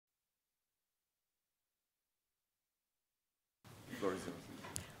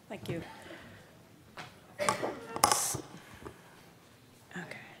Thank you.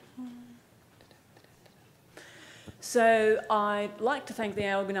 Okay. So I'd like to thank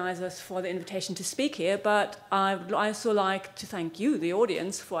the organisers for the invitation to speak here, but I would also like to thank you, the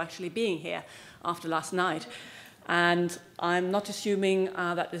audience, for actually being here after last night. And I'm not assuming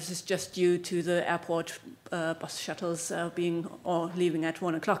that this is just due to the airport bus shuttles being or leaving at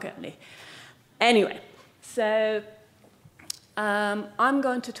 1 o'clock only. Anyway, so I'm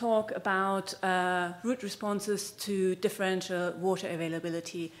going to talk about root responses to differential water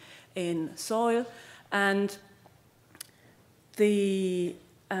availability in soil. And the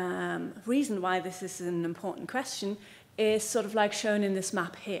reason why this is an important question is sort of like shown in this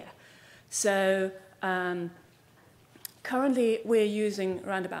map here. So currently we're using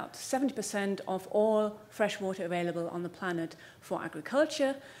around about 70% of all fresh water available on the planet for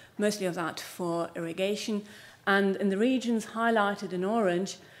agriculture, mostly of that for irrigation. And in the regions highlighted in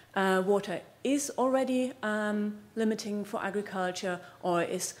orange, water is already limiting for agriculture or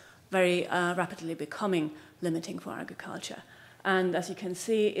is very rapidly becoming limiting for agriculture. And as you can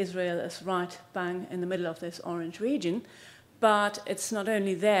see, Israel is right bang in the middle of this orange region. But it's not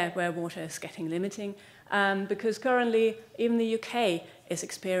only there where water is getting limiting, because currently even the UK is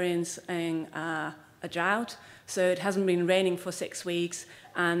experiencing a drought. So it hasn't been raining for 6 weeks,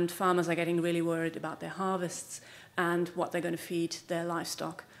 and farmers are getting really worried about their harvests and what they're going to feed their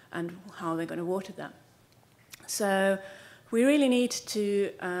livestock and how they're going to water them. So we really need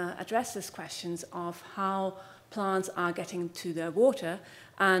to address these questions of how plants are getting to their water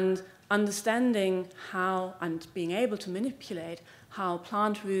and understanding how and being able to manipulate how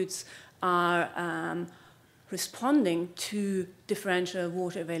plant roots are responding to differential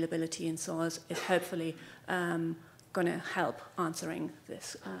water availability in soils is hopefully going to help answering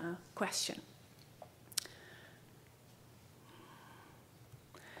this question.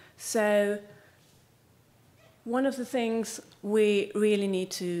 So one of the things we really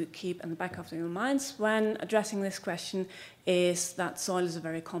need to keep in the back of our minds when addressing this question is that soil is a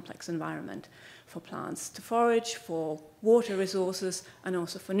very complex environment for plants to forage, for water resources, and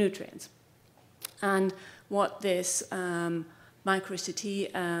also for nutrients. And what this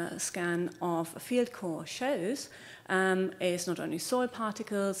micro-CT scan of a field core shows is not only soil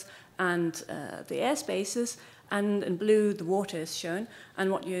particles and the air spaces, and in blue the water is shown,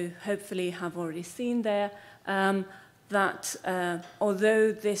 and what you hopefully have already seen there, that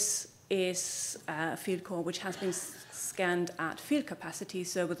although this is a field core which has been scanned at field capacity,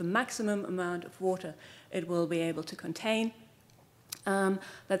 so with the maximum amount of water it will be able to contain,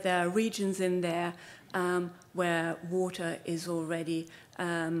 that there are regions in there where water is already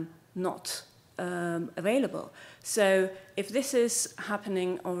not available. So if this is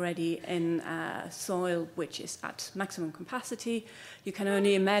happening already in soil which is at maximum capacity, you can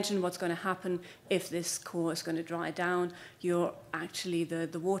only imagine what's going to happen if this core is going to dry down. You're actually,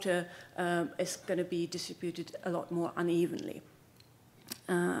 the water is going to be distributed a lot more unevenly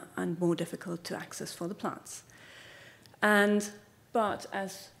and more difficult to access for the plants. But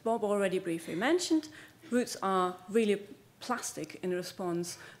as Bob already briefly mentioned, roots are really plastic in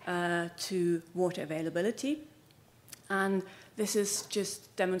response to water availability. And this is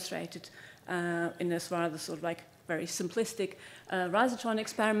just demonstrated in this rather sort of like very simplistic rhizotron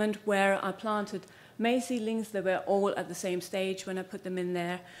experiment where I planted maize seedlings. They were all at the same stage when I put them in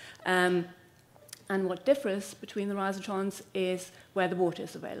there. And what differs between the rhizotrons is where the water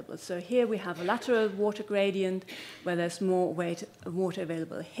is available. So here we have a lateral water gradient where there's more water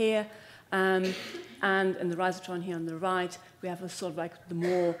available here. And in the rhizotron here on the right, we have a sort of like the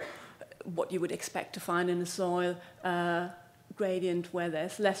more what you would expect to find in the soil gradient where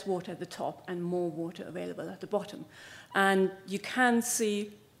there's less water at the top and more water available at the bottom. And you can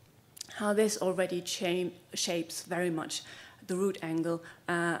see how this already shapes very much the root angle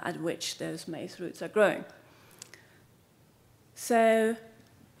at which those maize roots are growing. So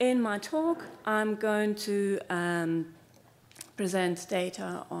in my talk, I'm going to present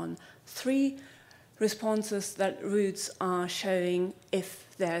data on 3 responses that roots are showing if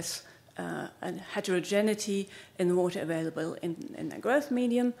there's a heterogeneity in the water available in their growth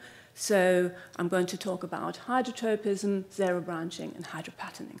medium. So I'm going to talk about hydrotropism, zero branching, and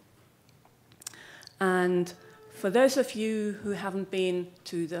hydropatterning. And for those of you who haven't been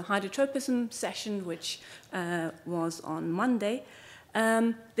to the hydrotropism session, which was on Monday,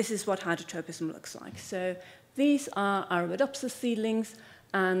 this is what hydrotropism looks like. So these are Arabidopsis seedlings,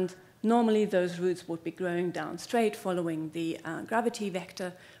 and normally those roots would be growing down straight following the gravity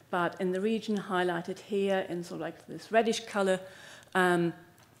vector, but in the region highlighted here in sort of like this reddish color,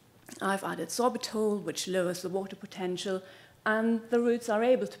 I've added sorbitol, which lowers the water potential, and the roots are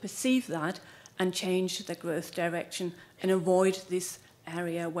able to perceive that and change their growth direction and avoid this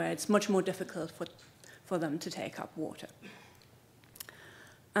area where it's much more difficult for them to take up water.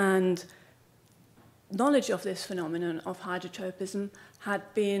 And knowledge of this phenomenon of hydrotropism had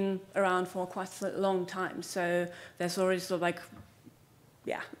been around for quite a long time. So there's already sort of like,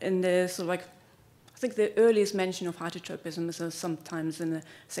 yeah, in the sort of like, I think the earliest mention of hydrotropism is sometimes in the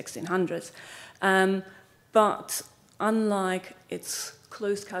 1600s. But unlike its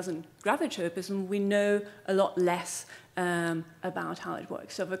close cousin gravitropism, we know a lot less about how it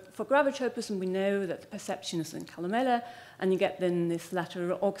works. So for gravitropism, we know that the perception is in columella, and you get then this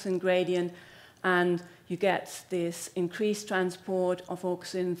lateral auxin gradient, and you get this increased transport of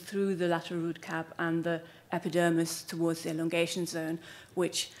auxin through the lateral root cap and the epidermis towards the elongation zone,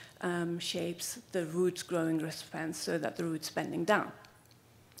 which shapes the root's growing response so that the root's bending down.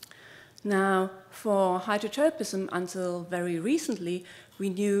 Now, for hydrotropism, until very recently, we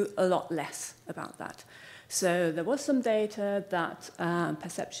knew a lot less about that. So there was some data that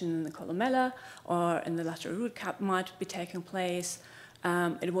perception in the columella or in the lateral root cap might be taking place.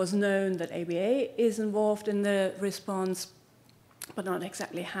 It was known that ABA is involved in the response, but not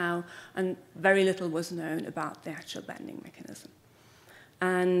exactly how, and very little was known about the actual bending mechanism.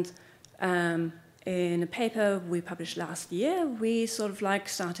 And in a paper we published last year, we sort of like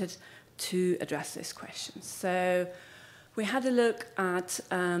started to address this question. So we had a look at,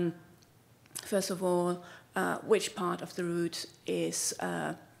 first of all, which part of the root is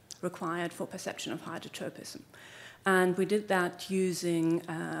required for perception of hydrotropism. And we did that using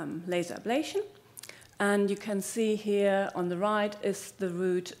laser ablation. And you can see here on the right is the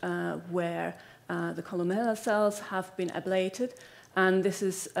root where the columella cells have been ablated. And this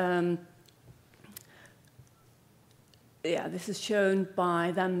is this is shown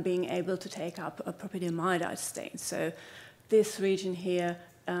by them being able to take up a propydiamidite stain. So this region here,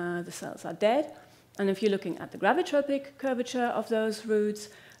 the cells are dead. And if you're looking at the gravitropic curvature of those roots,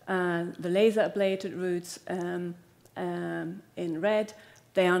 the laser ablated roots in red,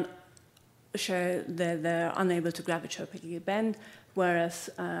 they show that they're unable to gravitropically bend, whereas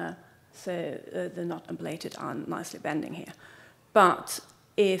the not ablated are nicely bending here. But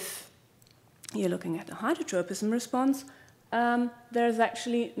if you're looking at the hydrotropism response, there's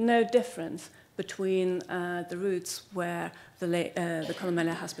actually no difference between the roots where the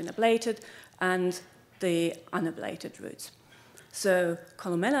columella has been ablated and the unablated roots. So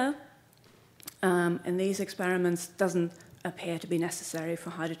columella in these experiments doesn't appear to be necessary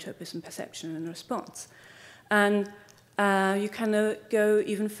for hydrotropism perception and response. And you can go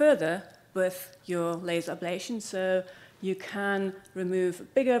even further with your laser ablation. So you can remove a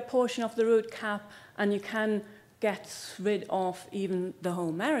bigger portion of the root cap, and you can get rid of even the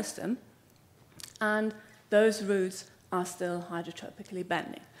whole meristem, and those roots are still hydrotropically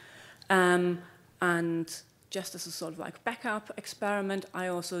bending. And just as a sort of like backup experiment, I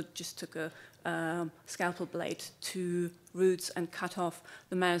also just took a scalpel blade to roots and cut off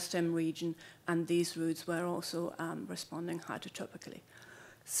the meristem region, and these roots were also responding hydrotropically.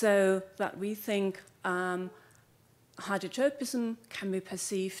 So that we think hydrotropism can be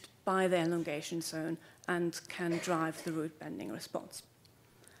perceived by the elongation zone and can drive the root bending response.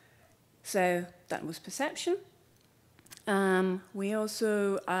 So that was perception. We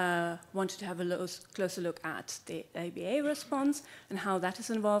also wanted to have a closer look at the ABA response and how that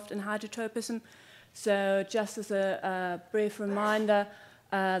is involved in hydrotropism. So just as a brief reminder,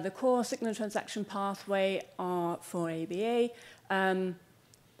 the core signal transaction pathway for ABA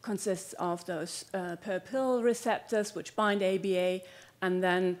consists of those per-pill receptors which bind ABA and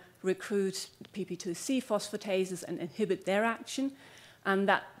then recruit PP2C phosphatases and inhibit their action. And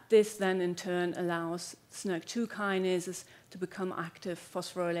this then in turn allows SNRK2 kinases to become active,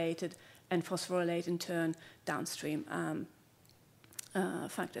 phosphorylated, and phosphorylate in turn downstream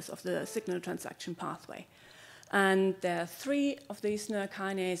factors of the signal transaction pathway. And there are 3 of these SNRK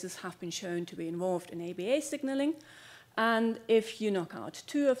kinases have been shown to be involved in ABA signaling. And if you knock out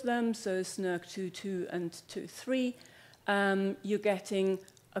 2 of them, so SNRK2 and 2,3, you're getting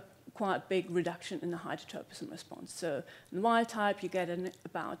a quite big reduction in the hydrotropism response. So in the wild type, you get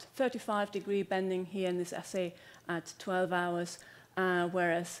about 35-degree bending here in this assay at 12 hours,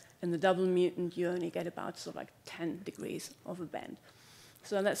 whereas in the double mutant, you only get about sort of like 10 degrees of a bend.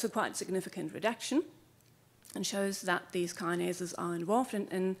 So that's a quite significant reduction and shows that these kinases are involved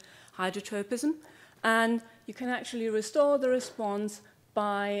in hydrotropism. And you can actually restore the response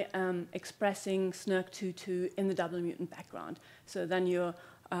by expressing SNRK2 in the double mutant background. So then you're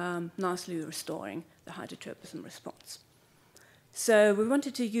nicely restoring the hydrotropism response. So we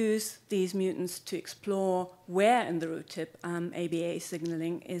wanted to use these mutants to explore where in the root tip ABA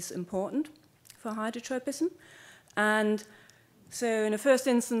signaling is important for hydrotropism. And so in the first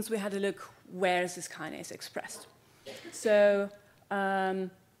instance, we had a look, where is this kinase expressed? So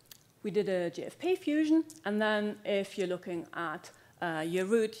we did a GFP fusion, and then if you're looking at your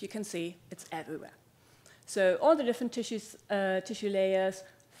root, you can see it's everywhere. So all the different tissue layers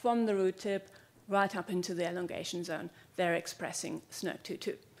from the root tip right up into the elongation zone, they're expressing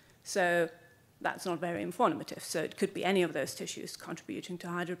SNRK2/2. So that's not very informative. So it could be any of those tissues contributing to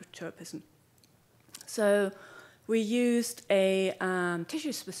hydrotropism. So we used a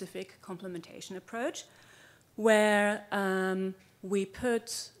tissue-specific complementation approach where we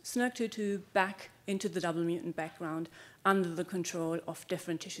put SNRK2/2 back into the double mutant background under the control of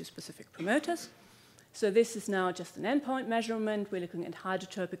different tissue-specific promoters. So this is now just an endpoint measurement. We're looking at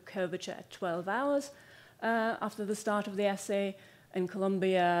hydrotropic curvature at 12 hours after the start of the assay. In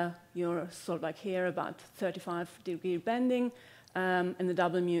Colombia, you're sort of like here, about 35-degree bending. In the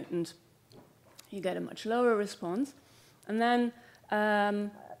double mutant, you get a much lower response. And then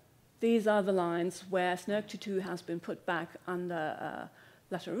these are the lines where SNRK2/2 has been put back under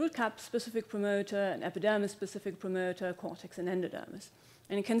lateral root cap specific promoter, an epidermis specific promoter, cortex, and endodermis.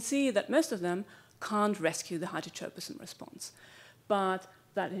 And you can see that most of them can't rescue the hydrotropism response, but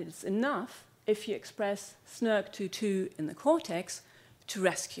that is enough if you express SNRK2/2 in the cortex to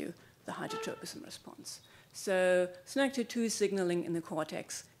rescue the hydrotropism response. So SNRK2/2 signaling in the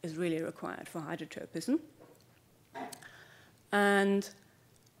cortex is really required for hydrotropism. And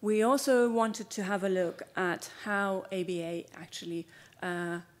we also wanted to have a look at how ABA actually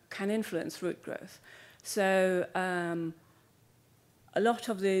can influence root growth. So a lot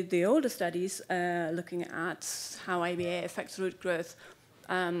of the older studies looking at how ABA affects root growth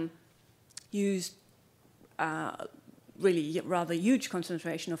used really rather huge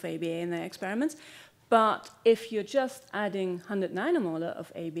concentration of ABA in their experiments. But if you're just adding 100 nanomolar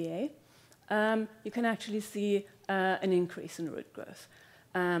of ABA, you can actually see an increase in root growth.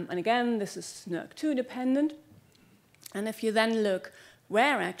 And again, this is SNRK2 dependent. And if you then look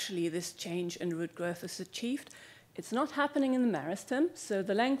where actually this change in root growth is achieved, it's not happening in the meristem, so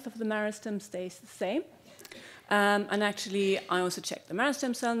the length of the meristem stays the same. And actually, I also checked the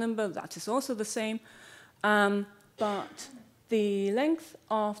meristem cell number, that is also the same. But the length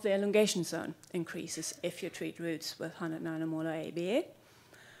of the elongation zone increases if you treat roots with 100 nanomolar ABA.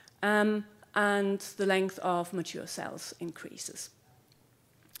 And the length of mature cells increases.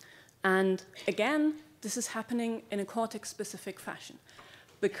 And again, this is happening in a cortex-specific fashion,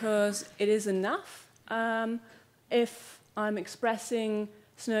 because it is enough if I'm expressing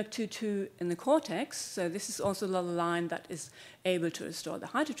SNRK2/2 in the cortex, so this is also the line that is able to restore the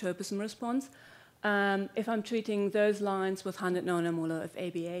hydrotropism response. If I'm treating those lines with 100 nanomolar of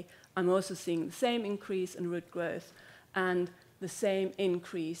ABA, I'm also seeing the same increase in root growth and the same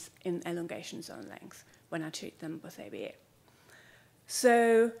increase in elongation zone length when I treat them with ABA.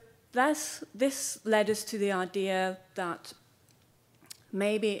 So this led us to the idea that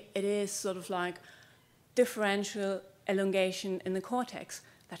maybe it is sort of like differential elongation in the cortex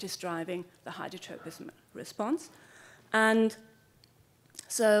that is driving the hydrotropism response. And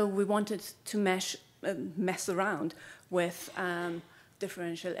so we wanted to mess around with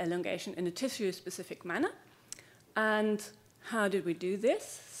differential elongation in a tissue-specific manner. And how did we do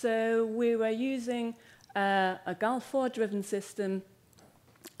this? So we were using a GAL4-driven system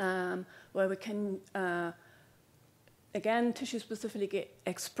where we can, again, tissue-specifically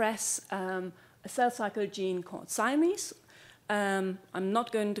express a cell cycle gene called Siamese. I'm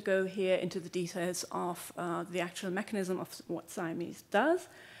not going to go here into the details of the actual mechanism of what Siamese does,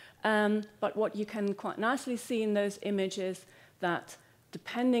 but what you can quite nicely see in those images that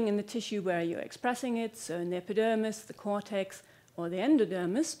depending in the tissue where you're expressing it, so in the epidermis, the cortex, or the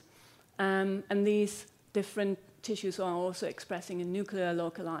endodermis, and these different tissues are also expressing a nuclear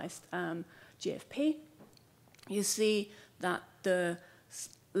localized GFP, you see that the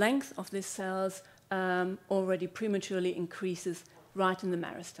length of these cells already prematurely increases right in the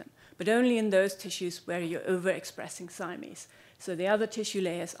meristem, but only in those tissues where you're overexpressing Siamese. So the other tissue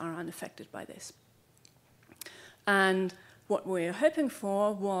layers are unaffected by this. And what we're hoping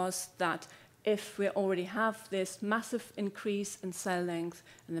for was that if we already have this massive increase in cell length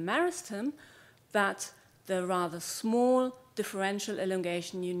in the meristem, that the rather small differential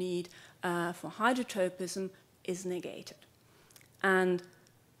elongation you need for hydrotropism is negated. And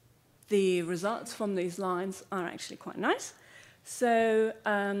the results from these lines are actually quite nice. So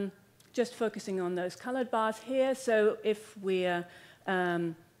just focusing on those colored bars here. So if we're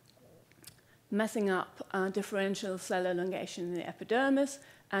messing up differential cell elongation in the epidermis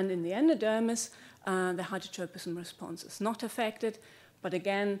and in the endodermis. The hydrotropism response is not affected, but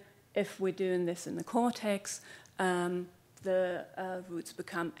again, if we're doing this in the cortex, the roots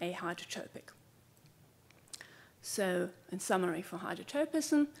become ahydrotropic. So, in summary for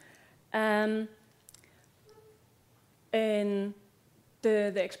hydrotropism, in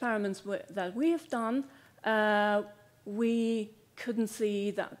the experiments that we have done, we couldn't see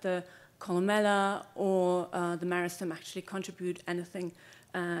that the columella or the meristem actually contribute anything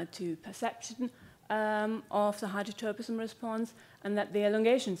to perception of the hydrotropism response, and that the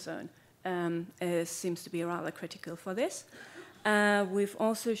elongation zone seems to be rather critical for this. We've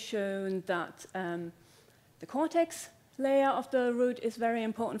also shown that the cortex layer of the root is very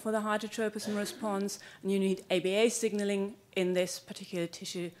important for the hydrotropism response, and you need ABA signaling in this particular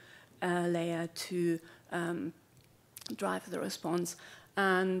tissue layer to drive the response.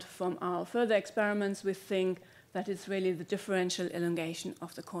 And from our further experiments, we think that it's really the differential elongation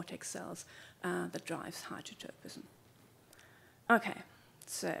of the cortex cells that drives hydrotropism. Okay,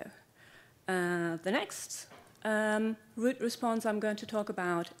 so the next root response I'm going to talk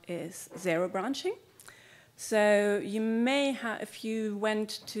about is zero branching. So you may have, if you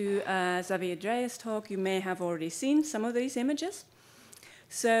went to Xavier Dreyer's talk, you may have already seen some of these images.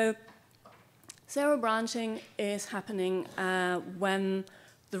 So zero branching is happening when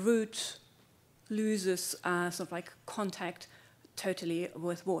the root loses sort of like contact totally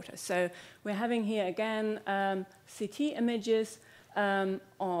with water. So we're having here again CT images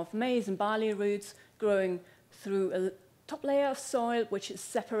of maize and barley roots growing through a top layer of soil, which is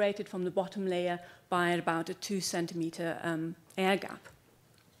separated from the bottom layer by about a 2 centimeter air gap.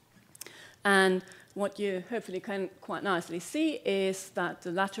 And what you hopefully can quite nicely see is that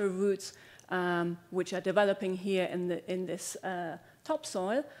the lateral roots, which are developing here in this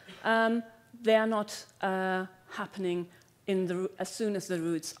topsoil, they are not happening as soon as the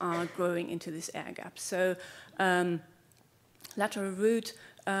roots are growing into this air gap. So lateral root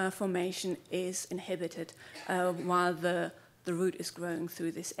formation is inhibited while the root is growing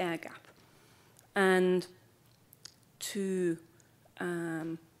through this air gap. And to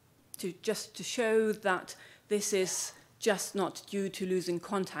show that this is just not due to losing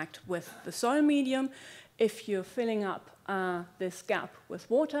contact with the soil medium, if you're filling up this gap with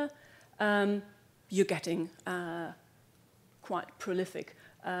water, you're getting quite prolific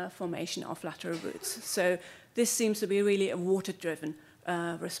formation of lateral roots. So this seems to be really a water-driven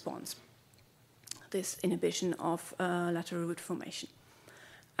response, this inhibition of lateral root formation.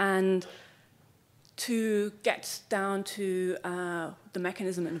 And to get down to the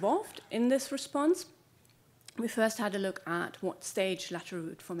mechanism involved in this response, we first had a look at what stage lateral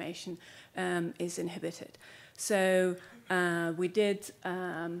root formation is inhibited. So we did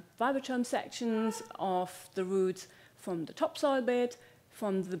vibrotome sections of the roots from the topsoil bit,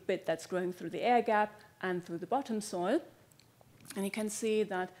 from the bit that's growing through the air gap, and through the bottom soil. And you can see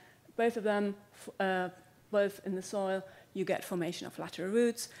that both of them, both in the soil, you get formation of lateral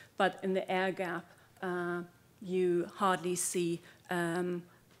roots, but in the air gap, you hardly see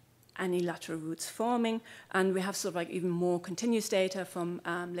any lateral roots forming. And we have sort of like even more continuous data from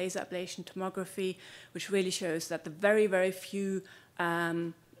laser ablation tomography, which really shows that the very, very few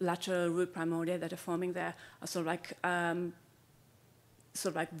lateral root primordia that are forming there are sort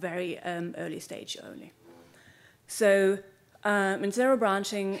of like very early stage only. So in zero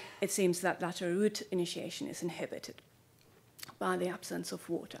branching, it seems that lateral root initiation is inhibited by the absence of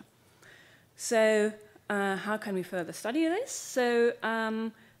water. So how can we further study this? So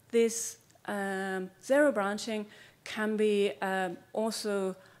this zero branching can be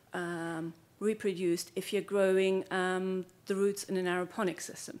also reproduced if you're growing the roots in an aeroponic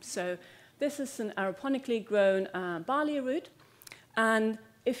system. So this is an aeroponically grown barley root, and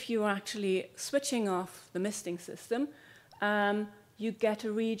if you're actually switching off the misting system, you get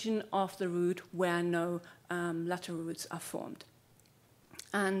a region of the root where no lateral roots are formed.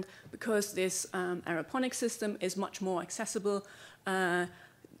 And because this aeroponic system is much more accessible,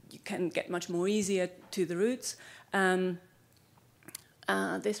 you can get much more easier to the roots.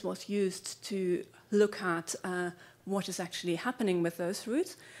 This was used to look at what is actually happening with those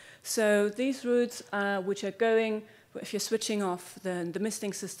roots. So these roots, which are going, if you're switching off the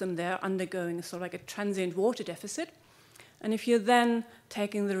misting system, they're undergoing sort of like a transient water deficit. And if you're then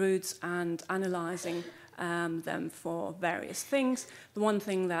taking the roots and analyzing them for various things, the one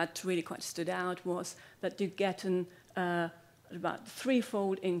thing that really quite stood out was that you get about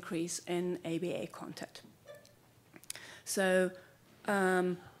 3-fold increase in ABA content. So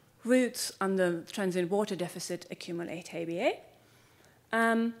roots under transient water deficit accumulate ABA.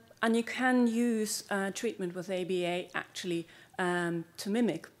 And you can use treatment with ABA actually to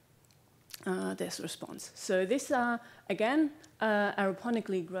mimic this response. So these are, again,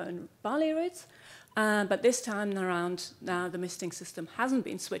 aeroponically grown barley roots, but this time around, now the misting system hasn't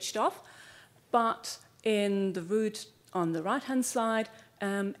been switched off, but in the root on the right-hand side,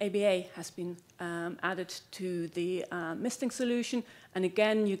 ABA has been added to the misting solution, and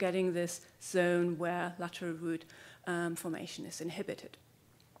again, you're getting this zone where lateral root formation is inhibited.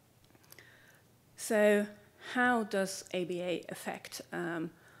 So how does ABA affect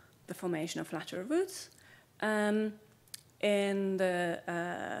the formation of lateral roots? In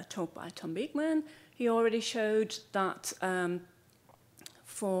the talk by Tom Beekman, he already showed that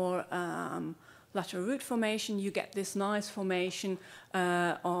for lateral root formation, you get this nice formation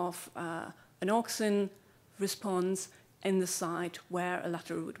of an auxin response in the site where a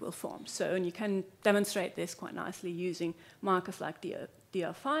lateral root will form. So, and you can demonstrate this quite nicely using markers like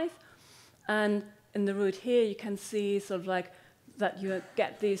DR5. And in the root here, you can see sort of like that you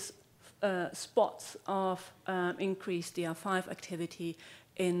get these spots of increased DR5 activity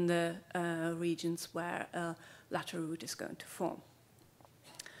in the regions where a lateral root is going to form.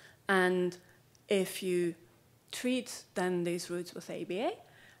 And if you treat then these roots with ABA,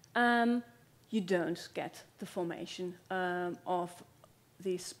 you don't get the formation of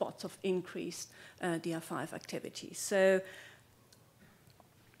these spots of increased DR5 activity. So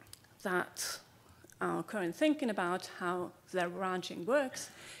that our current thinking about how their branching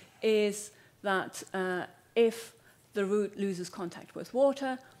works is that if the root loses contact with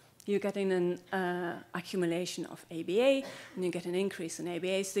water, you're getting an accumulation of ABA, and you get an increase in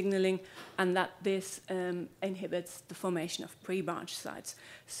ABA signaling, and that this inhibits the formation of pre-branch sites,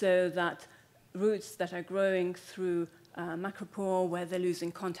 so that roots that are growing through macropore, where they're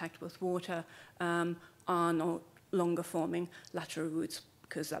losing contact with water, are no longer forming lateral roots,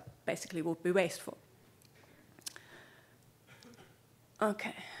 because that basically would be wasteful.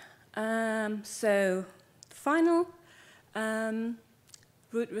 Okay, so final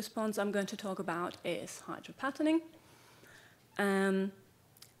root response I'm going to talk about is hydropatterning.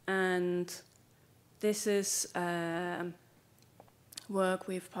 And this is work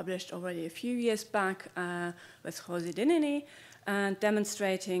we've published already a few years back with Jose Dinini,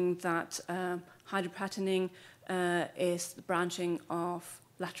 demonstrating that hydropatterning is the branching of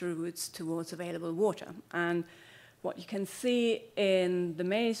lateral roots towards available water. And what you can see in the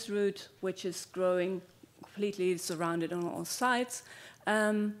maize root, which is growing completely surrounded on all sides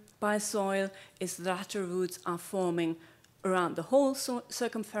by soil, is the lateral roots are forming around the whole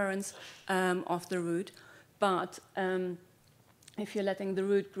circumference of the root. But if you're letting the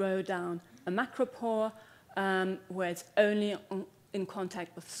root grow down a macropore, where it's only in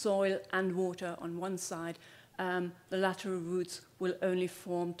contact with soil and water on one side, the lateral roots will only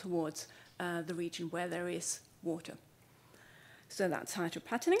form towards the region where there is water. So that's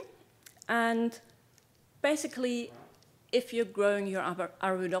hydropatterning. And basically, if you're growing your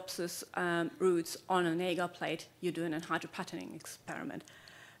Arabidopsis roots on an agar plate, you're doing a hydropatterning experiment.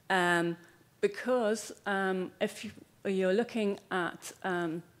 Because if you're looking at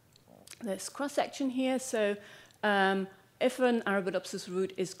this cross-section here, so if an Arabidopsis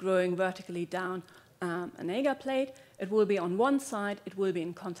root is growing vertically down an agar plate, it will be on one side, it will be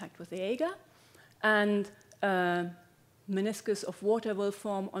in contact with the agar, and meniscus of water will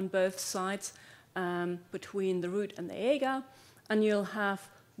form on both sides between the root and the agar, and you'll have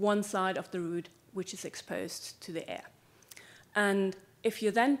one side of the root which is exposed to the air. And if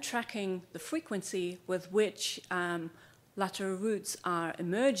you're then tracking the frequency with which lateral roots are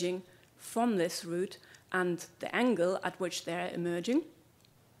emerging from this root and the angle at which they're emerging,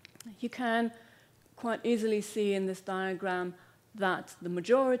 you can quite easily see in this diagram that the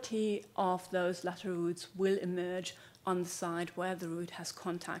majority of those lateral roots will emerge on the side where the root has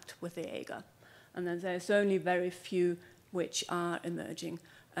contact with the agar. And then there's only very few which are emerging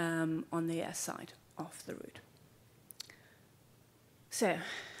on the air side of the root. So,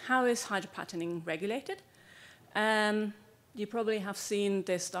 how is hydropatterning regulated? You probably have seen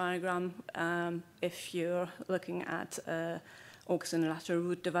this diagram if you're looking at auxin lateral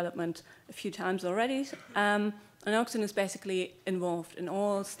root development a few times already. And auxin is basically involved in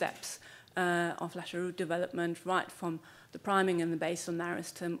all steps of lateral root development, right from the priming and the basal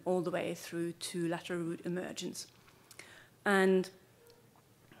meristem all the way through to lateral root emergence. And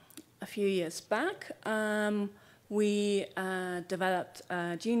a few years back, we developed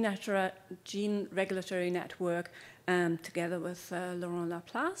a gene regulatory network together with Laurent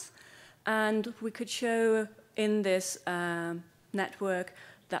Laplace, and we could show in this network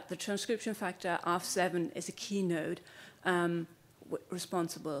that the transcription factor ARF7 is a key node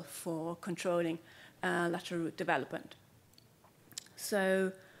responsible for controlling lateral root development.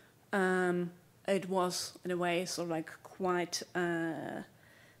 So it was, in a way, sort of like quite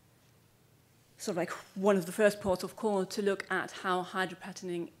sort of like one of the first ports of call to look at how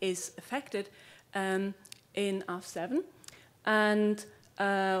hydropatterning is affected in ARF7. And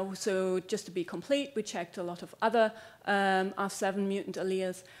so just to be complete, we checked a lot of other ARF7 mutant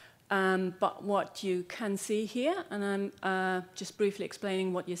alleles. But what you can see here, and I'm just briefly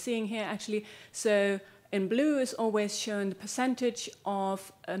explaining what you're seeing here actually. So in blue is always shown the percentage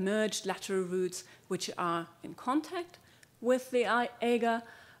of emerged lateral roots which are in contact with the agar,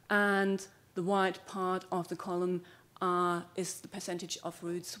 and the white part of the column is the percentage of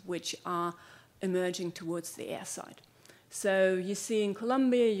roots which are emerging towards the air side. So you see in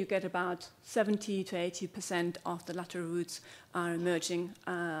Colombia, you get about 70 to 80% of the lateral roots are emerging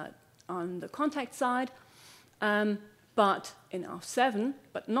on the contact side. But in ARF7,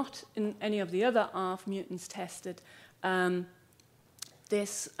 but not in any of the other ARF mutants tested,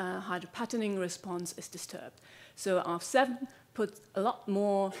 this hydropatterning response is disturbed. So ARF7 puts a lot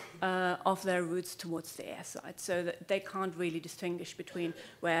more of their roots towards the air side, so that they can't really distinguish between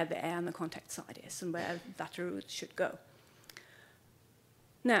where the air and the contact side is and where lateral roots should go.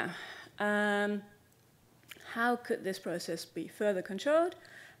 Now, how could this process be further controlled?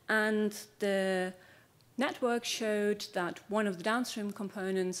 And the network showed that one of the downstream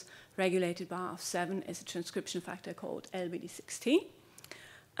components regulated by ARF7 is a transcription factor called LBD16.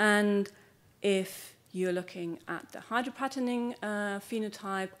 And if you're looking at the hydropatterning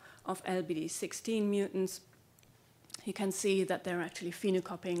phenotype of LBD16 mutants, you can see that they're actually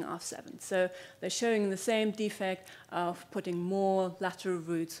phenocopying ARF7. So they're showing the same defect of putting more lateral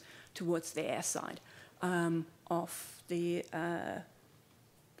roots towards the air side of the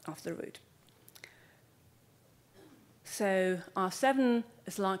root. So ARF7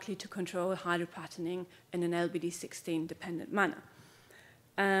 is likely to control hydropatterning in an LBD16 dependent manner.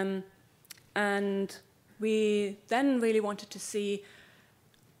 And we then really wanted to see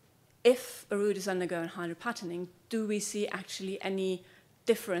if a root is undergoing hydropatterning, do we see actually any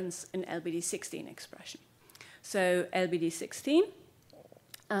difference in LBD16 expression? So LBD16,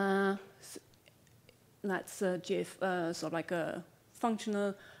 that's sort of like a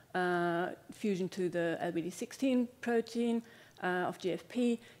functional fusion to the LBD16 protein of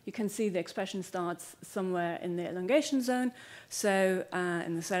GFP. You can see the expression starts somewhere in the elongation zone, so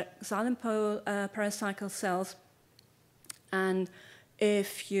in the silent pole paracycle cells. And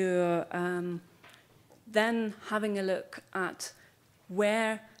if you're then having a look at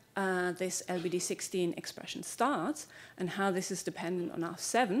where this LBD16 expression starts and how this is dependent on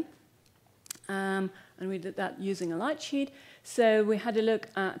ARF7, and we did that using a light sheet. So we had a look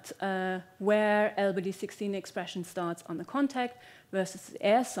at where LBD16 expression starts on the contact versus the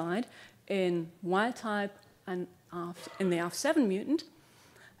air side in wild type and in the ARF7 mutant.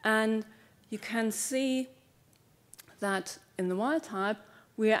 And you can see that in the wild type,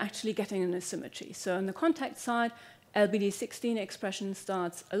 we are actually getting an asymmetry. So on the contact side, LBD16 expression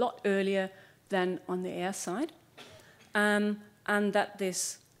starts a lot earlier than on the air side, and that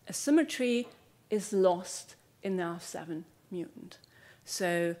this asymmetry is lost in the ARF7 mutant.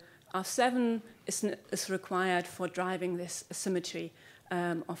 So ARF7 is required for driving this asymmetry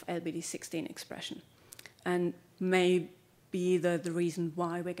of LBD16 expression, and may be the reason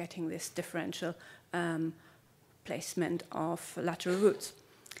why we're getting this differential placement of lateral roots.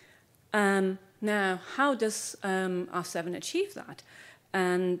 Now, how does ARF7 achieve that?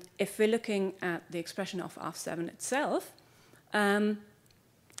 And if we're looking at the expression of ARF7 itself,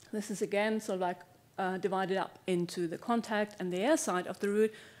 this is again sort of like divided up into the contact and the air side of the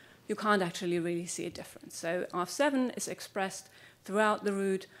root. You can't actually really see a difference. So ARF7 is expressed throughout the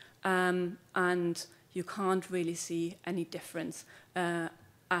root, and you can't really see any difference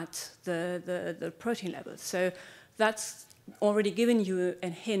at the protein level. So that's already given you a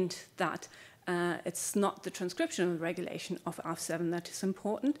hint that it's not the transcriptional regulation of ARF7 that is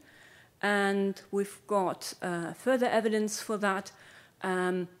important. And we've got further evidence for that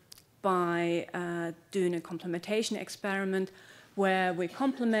by doing a complementation experiment where we're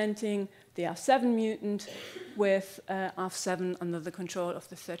complementing the ARF7 mutant with ARF7 under the control of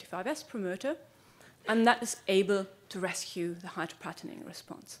the 35S promoter, and that is able to rescue the hydropatterning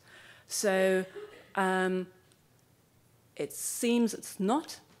response. So it seems it's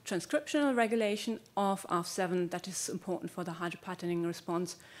not transcriptional regulation of ARF7 that is important for the hydropatterning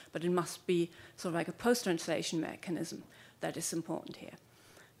response, but it must be sort of like a post-translation mechanism that is important here.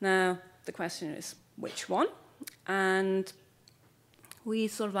 Now, the question is, which one? And we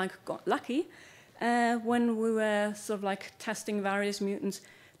sort of like got lucky when we were sort of like testing various mutants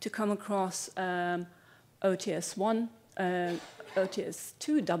to come across OTS1,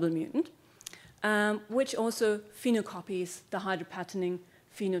 OTS2 double mutant, which also phenocopies the hydropatterning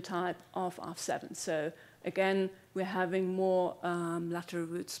phenotype of ARF7. So again, we're having more lateral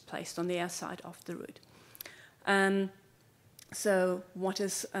roots placed on the air side of the root. So what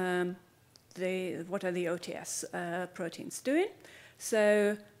are the OTS proteins doing?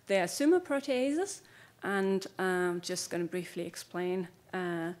 So they are sumo-proteases, and I'm just going to briefly explain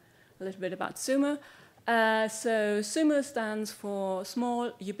a little bit about sumo. So sumo stands for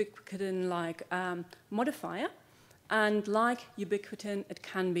small ubiquitin-like modifier, and like ubiquitin, it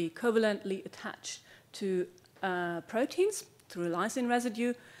can be covalently attached to proteins through a lysine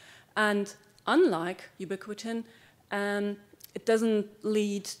residue, and unlike ubiquitin, it doesn't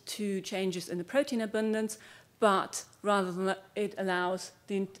lead to changes in the protein abundance, but rather than that, it allows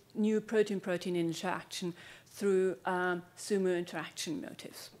the new protein-protein interaction through sumo interaction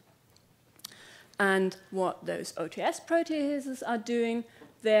motifs. And what those OTS proteases are doing,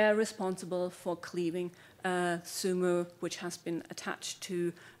 they're responsible for cleaving sumo, which has been attached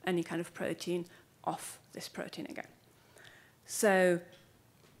to any kind of protein, off this protein again. So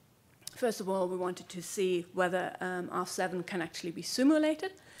first of all, we wanted to see whether ARF7 can actually be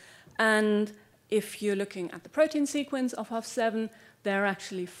sumolated. And if you're looking at the protein sequence of ARF7, there are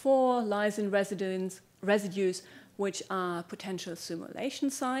actually 4 lysine residues which are potential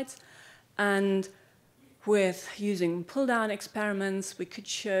sumolation sites. And with using pull-down experiments, we could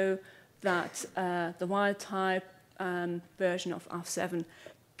show that the wild-type version of ARF7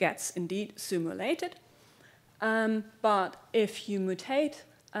 gets indeed sumolated. But if you mutate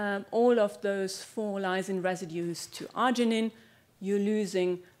all of those 4 lysine residues to arginine, you're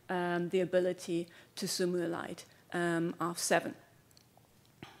losing the ability to sumolate ARF7.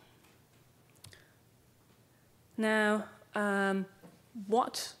 Now,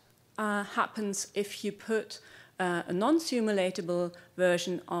 what happens if you put a non-sumolatable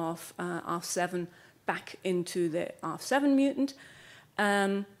version of ARF7 back into the ARF7 mutant?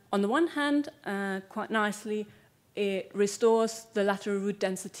 On the one hand, quite nicely, it restores the lateral root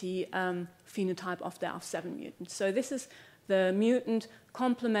density phenotype of the ARF7 mutant. So this is the mutant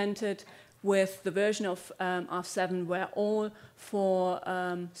complemented with the version of ARF7 where all 4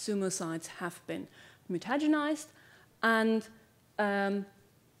 sumo sites have been mutagenized, and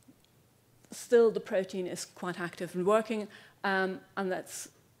still the protein is quite active and working, and that's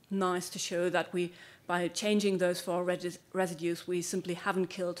nice to show that we, by changing those 4 residues, we simply haven't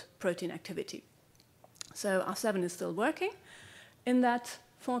killed protein activity. So ARF7 is still working in that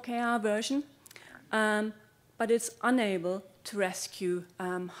 4Kr version, but it's unable to rescue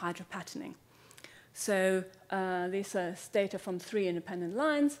hydropatterning. So these are data from 3 independent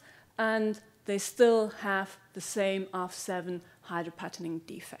lines, and they still have the same ARF7 hydropatterning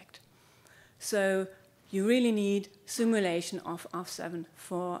defect. So you really need simulation of ARF7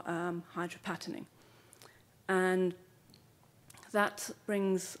 for hydropatterning. And that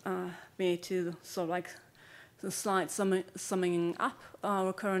brings me to sort of like the slide summing up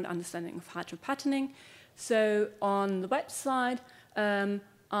our current understanding of hydropatterning. So on the wet side,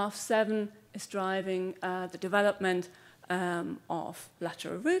 ARF7 is driving the development of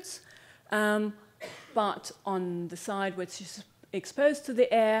lateral roots, but on the side which is exposed to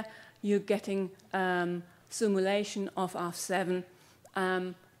the air, you're getting simulation of ARF7,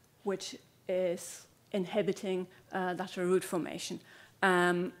 which is inhibiting lateral root formation.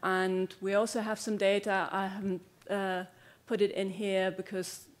 And we also have some data. I haven't put it in here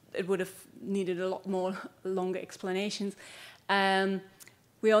because it would have needed a lot more longer explanations.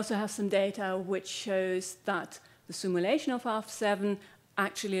 We also have some data which shows that the simulation of ARF7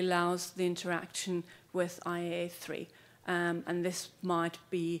 actually allows the interaction with IAA3. And this might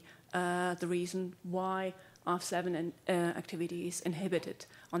be the reason why ARF7 activity is inhibited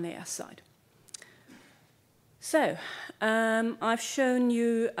on the air side. So I've shown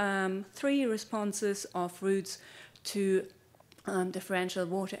you 3 responses of roots to differential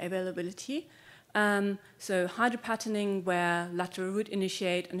water availability. So hydropatterning, where lateral root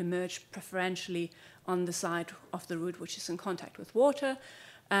initiate and emerge preferentially on the side of the root which is in contact with water.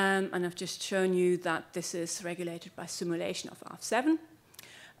 And I've just shown you that this is regulated by simulation of ARF7.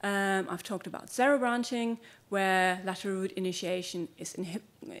 I've talked about zero branching, where lateral root initiation is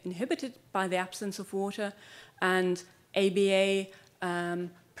inhibited by the absence of water, and ABA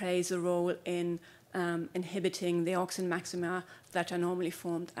plays a role in inhibiting the auxin maxima that are normally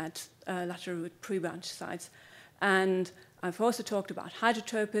formed at lateral root pre-branch sites. And I've also talked about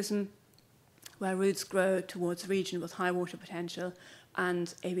hydrotropism, where roots grow towards a region with high water potential,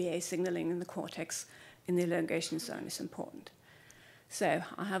 and ABA signaling in the cortex in the elongation zone is important. So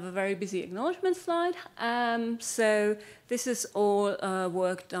I have a very busy acknowledgement slide. So this is all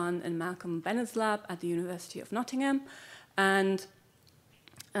work done in Malcolm Bennett's lab at the University of Nottingham. And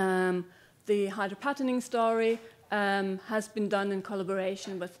the hydropatterning story has been done in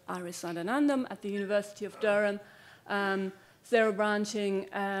collaboration with Iris Sadanandam at the University of Durham. Zero branching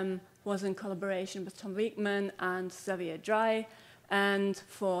was in collaboration with Tom Wiegman and Xavier Dry. And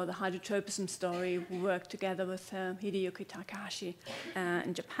for the hydrotropism story, we worked together with Hideyuki Takahashi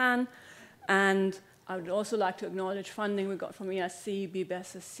in Japan. And I would also like to acknowledge funding we got from ESC,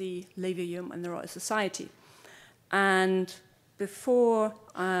 BBSSC, Levium, and the Royal Society. And before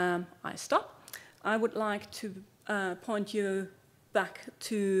I stop, I would like to point you back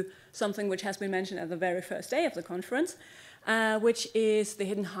to something which has been mentioned at the very first day of the conference, which is the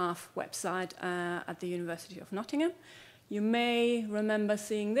Hidden Half website at the University of Nottingham. You may remember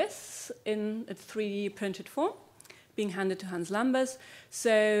seeing this in a 3D printed form being handed to Hans Lambers.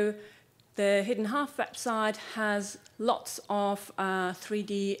 So the Hidden Half website has lots of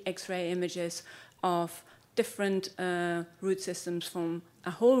 3D X-ray images of different root systems from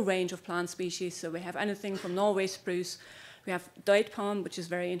a whole range of plant species. So we have anything from Norway spruce. We have date palm, which is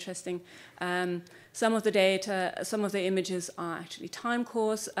very interesting. Some of the data, some of the images are actually time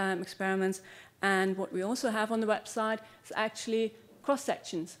course experiments. And what we also have on the website is actually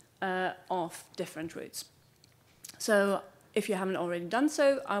cross-sections of different roots. So if you haven't already done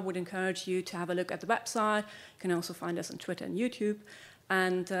so, I would encourage you to have a look at the website. You can also find us on Twitter and YouTube.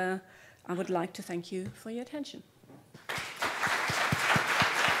 And I would like to thank you for your attention.